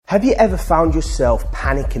Have you ever found yourself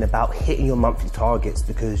panicking about hitting your monthly targets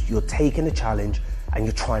because you're taking a challenge and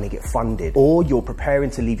you're trying to get funded, or you're preparing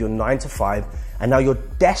to leave your 9 to 5 and now you're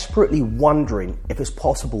desperately wondering if it's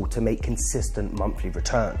possible to make consistent monthly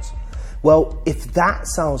returns? Well, if that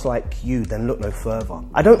sounds like you, then look no further.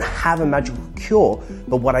 I don't have a magical cure,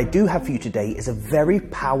 but what I do have for you today is a very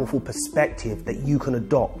powerful perspective that you can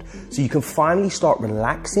adopt so you can finally start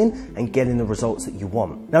relaxing and getting the results that you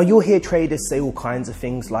want. Now, you'll hear traders say all kinds of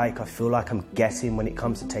things like, I feel like I'm guessing when it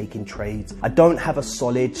comes to taking trades. I don't have a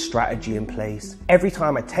solid strategy in place. Every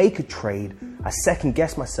time I take a trade, I second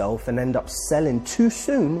guess myself and end up selling too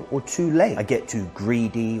soon or too late. I get too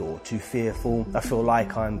greedy or too fearful. I feel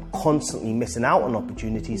like I'm constantly missing out on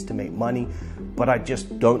opportunities to make money, but I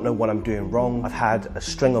just don't know what I'm doing wrong. I've had a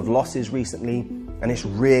string of losses recently and it's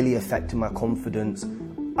really affecting my confidence.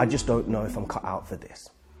 I just don't know if I'm cut out for this.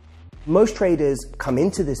 Most traders come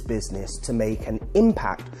into this business to make an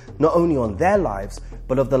impact not only on their lives,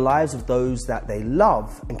 but of the lives of those that they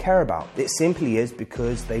love and care about. It simply is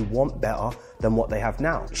because they want better than what they have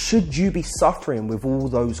now. Should you be suffering with all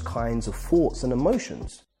those kinds of thoughts and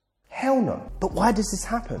emotions? Hell no. But why does this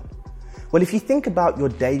happen? Well, if you think about your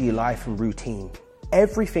daily life and routine,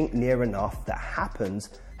 everything near enough that happens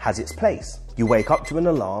has its place. You wake up to an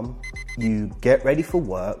alarm, you get ready for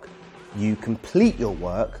work, you complete your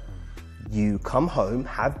work, you come home,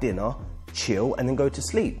 have dinner, chill, and then go to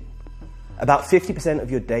sleep. About 50% of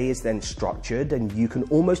your day is then structured and you can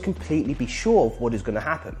almost completely be sure of what is going to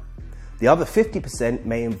happen. The other 50%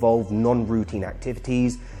 may involve non-routine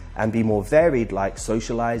activities and be more varied, like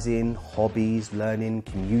socializing, hobbies, learning,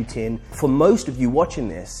 commuting. For most of you watching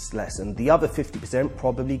this lesson, the other 50%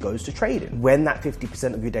 probably goes to trading. When that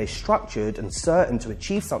 50% of your day is structured and certain to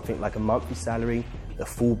achieve something like a monthly salary, a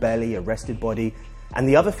full belly, a rested body, and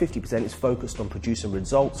the other 50% is focused on producing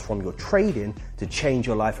results from your trading to change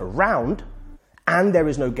your life around, and there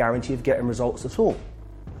is no guarantee of getting results at all.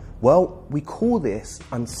 Well, we call this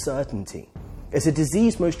uncertainty. It's a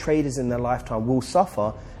disease most traders in their lifetime will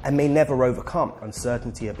suffer and may never overcome.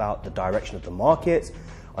 Uncertainty about the direction of the market,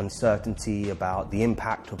 uncertainty about the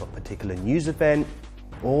impact of a particular news event,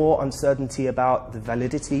 or uncertainty about the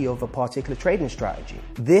validity of a particular trading strategy.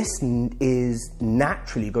 This is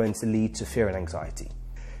naturally going to lead to fear and anxiety.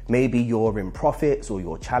 Maybe you're in profits or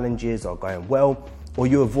your challenges are going well, or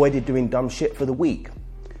you avoided doing dumb shit for the week.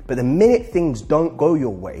 But the minute things don't go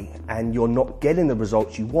your way and you're not getting the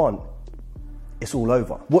results you want, it's all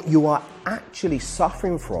over. What you are actually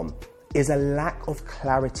suffering from is a lack of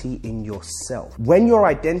clarity in yourself. When your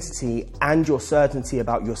identity and your certainty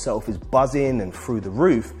about yourself is buzzing and through the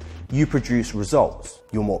roof, you produce results.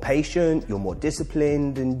 You're more patient, you're more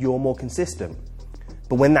disciplined, and you're more consistent.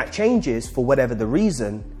 But when that changes, for whatever the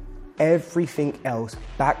reason, everything else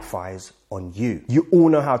backfires on you. You all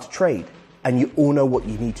know how to trade, and you all know what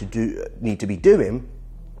you need to be doing,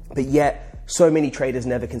 but yet so many traders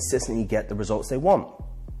never consistently get the results they want.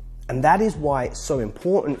 And that is why it's so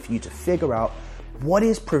important for you to figure out what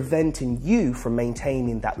is preventing you from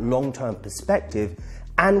maintaining that long-term perspective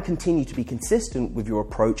and continue to be consistent with your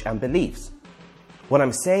approach and beliefs. What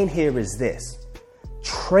I'm saying here is this: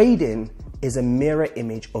 trading is a mirror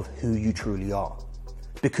image of who you truly are,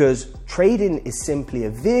 because trading is simply a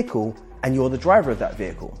vehicle and you're the driver of that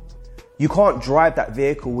vehicle. You can't drive that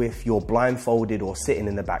vehicle if you're blindfolded or sitting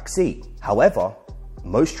in the back seat. However,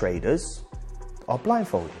 most traders are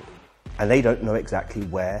blindfolded and they don't know exactly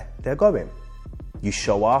where they're going. You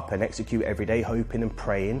show up and execute every day hoping and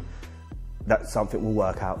praying that something will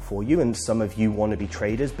work out for you, and some of you want to be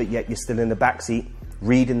traders, but yet you're still in the backseat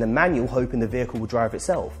reading the manual hoping the vehicle will drive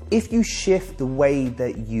itself. If you shift the way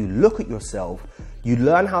that you look at yourself, you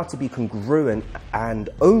learn how to be congruent and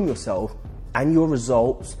own yourself and your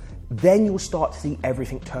results, then you'll start to see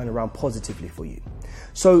everything turn around positively for you.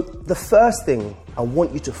 So the first thing I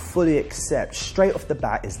want you to fully accept straight off the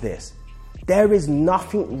bat is this: there is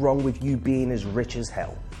nothing wrong with you being as rich as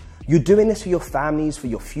hell. You're doing this for your families, for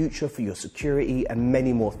your future, for your security, and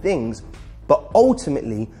many more things, but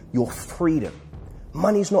ultimately your freedom.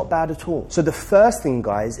 Money's not bad at all. So the first thing,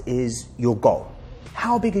 guys, is your goal.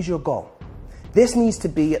 How big is your goal? This needs to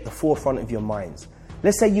be at the forefront of your minds.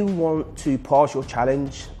 Let's say you want to pass your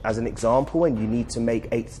challenge as an example, and you need to make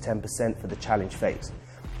 8 to 10% for the challenge phase.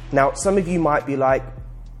 Now, some of you might be like,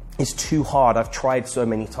 it's too hard, I've tried so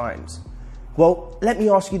many times. Well, let me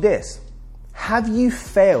ask you this: have you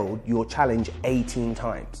failed your challenge 18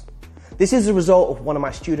 times? This is a result of one of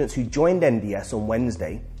my students who joined NDS on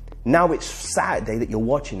Wednesday. Now it's Saturday that you're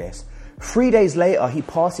watching this. 3 days later, he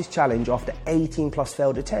passed his challenge after 18 plus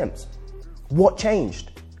failed attempts. What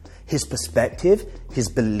changed? his perspective, his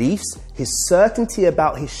beliefs, his certainty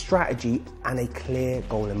about his strategy, and a clear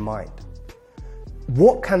goal in mind.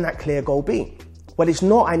 What can that clear goal be? Well, it's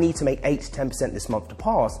not I need to make 8 to 10% this month to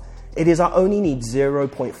pass. It is I only need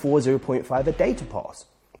 0.4, 0.5 a day to pass.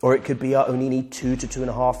 Or it could be I only need 2 to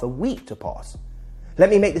 2.5 a week to pass. Let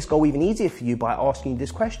me make this goal even easier for you by asking you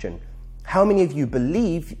this question. How many of you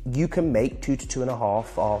believe you can make 2 to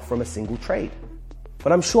 2.5 from a single trade?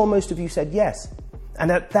 But I'm sure most of you said yes. And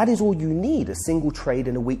that is all you need, a single trade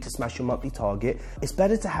in a week to smash your monthly target. It's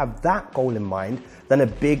better to have that goal in mind than a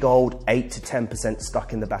big old 8 to 10%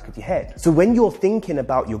 stuck in the back of your head. So when you're thinking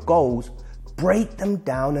about your goals, break them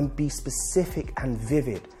down and be specific and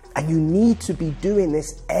vivid. And you need to be doing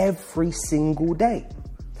this every single day.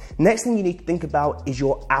 Next thing you need to think about is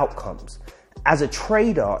your outcomes. As a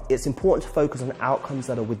trader, it's important to focus on outcomes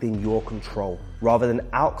that are within your control, rather than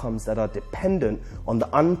outcomes that are dependent on the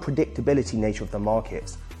unpredictability nature of the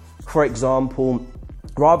markets. For example,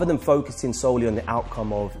 rather than focusing solely on the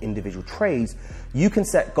outcome of individual trades, you can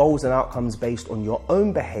set goals and outcomes based on your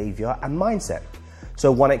own behavior and mindset.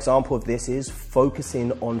 So one example of this is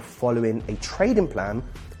focusing on following a trading plan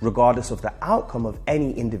regardless of the outcome of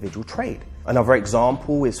any individual trade. Another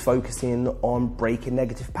example is focusing on breaking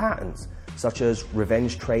negative patterns, such as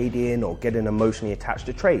revenge trading or getting emotionally attached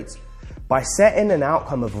to trades. By setting an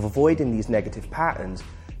outcome of avoiding these negative patterns,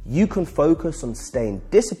 you can focus on staying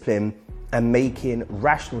disciplined and making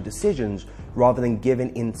rational decisions rather than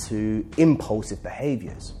giving into impulsive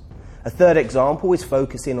behaviors. A third example is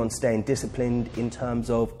focusing on staying disciplined in terms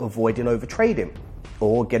of avoiding overtrading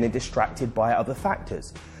or getting distracted by other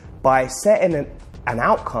factors. By setting an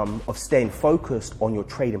outcome of staying focused on your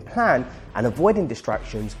trading plan and avoiding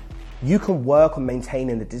distractions, you can work on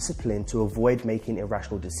maintaining the discipline to avoid making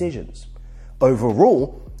irrational decisions.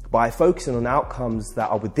 Overall, by focusing on outcomes that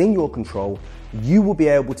are within your control, you will be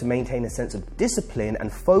able to maintain a sense of discipline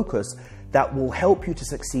and focus that will help you to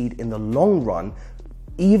succeed in the long run,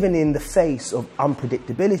 even in the face of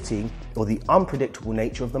unpredictability or the unpredictable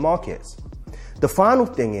nature of the markets. The final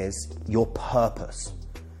thing is your purpose.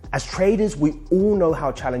 As traders, we all know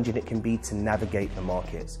how challenging it can be to navigate the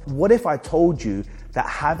markets. What if I told you that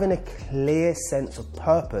having a clear sense of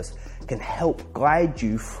purpose can help guide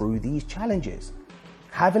you through these challenges?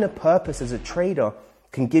 Having a purpose as a trader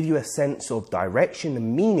can give you a sense of direction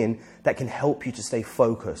and meaning that can help you to stay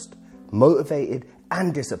focused, motivated,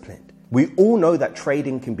 and disciplined. We all know that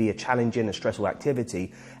trading can be a challenging and stressful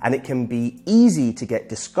activity, and it can be easy to get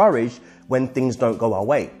discouraged when things don't go our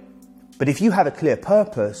way. But if you have a clear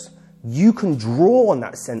purpose, you can draw on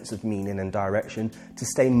that sense of meaning and direction to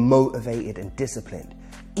stay motivated and disciplined,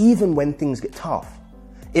 even when things get tough.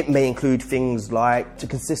 It may include things like to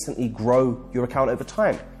consistently grow your account over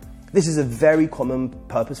time. This is a very common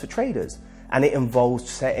purpose for traders, and it involves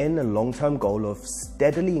setting a long-term goal of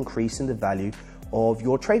steadily increasing the value of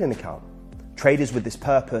your trading account. Traders with this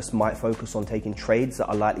purpose might focus on taking trades that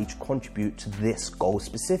are likely to contribute to this goal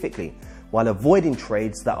specifically, while avoiding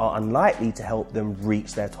trades that are unlikely to help them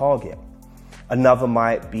reach their target. Another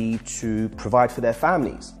might be to provide for their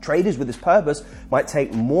families. Traders with this purpose might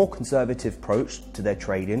take a more conservative approach to their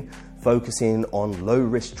trading, focusing on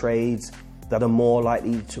low-risk trades that are more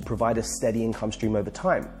likely to provide a steady income stream over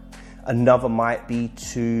time. Another might be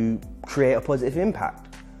to create a positive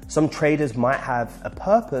impact. Some traders might have a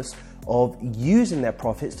purpose of using their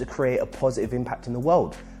profits to create a positive impact in the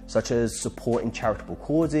world, such as supporting charitable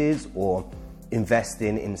causes or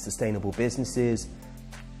investing in sustainable businesses.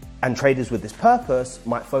 And traders with this purpose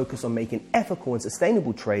might focus on making ethical and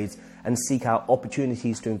sustainable trades and seek out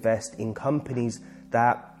opportunities to invest in companies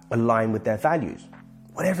that align with their values.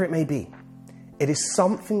 Whatever it may be, it is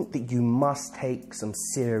something that you must take some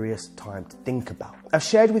serious time to think about. I've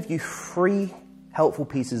shared with you 3 helpful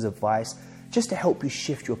pieces of advice just to help you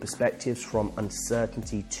shift your perspectives from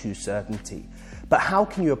uncertainty to certainty. But how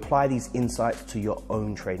can you apply these insights to your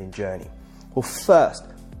own trading journey? Well, first,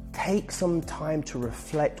 take some time to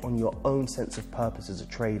reflect on your own sense of purpose as a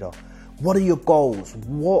trader. What are your goals?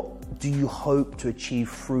 What do you hope to achieve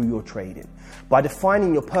through your trading? By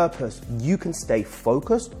defining your purpose, you can stay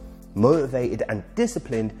focused, motivated, and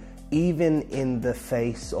disciplined even in the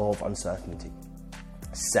face of uncertainty.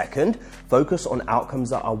 Second, focus on outcomes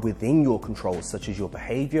that are within your control, such as your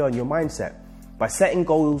behavior and your mindset. By setting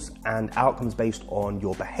goals and outcomes based on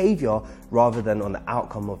your behavior rather than on the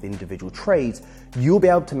outcome of individual trades, you'll be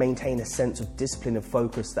able to maintain a sense of discipline and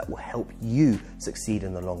focus that will help you succeed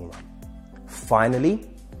in the long run. Finally,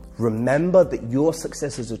 remember that your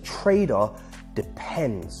success as a trader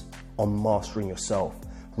depends on mastering yourself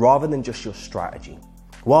rather than just your strategy.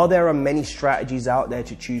 While there are many strategies out there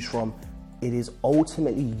to choose from, it is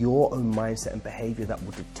ultimately your own mindset and behavior that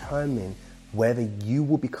will determine whether you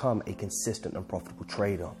will become a consistent and profitable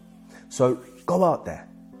trader. So go out there,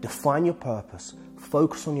 define your purpose,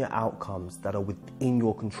 focus on your outcomes that are within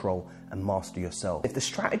your control, and master yourself. If the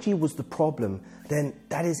strategy was the problem, then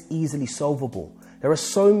that is easily solvable. There are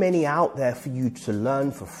so many out there for you to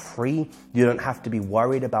learn for free. You don't have to be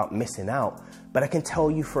worried about missing out. But I can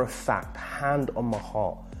tell you for a fact, hand on my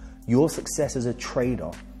heart, your success as a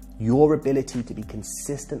trader, your ability to be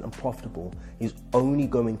consistent and profitable is only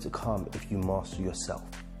going to come if you master yourself.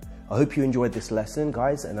 I hope you enjoyed this lesson,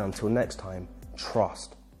 guys, and until next time,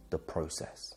 trust the process.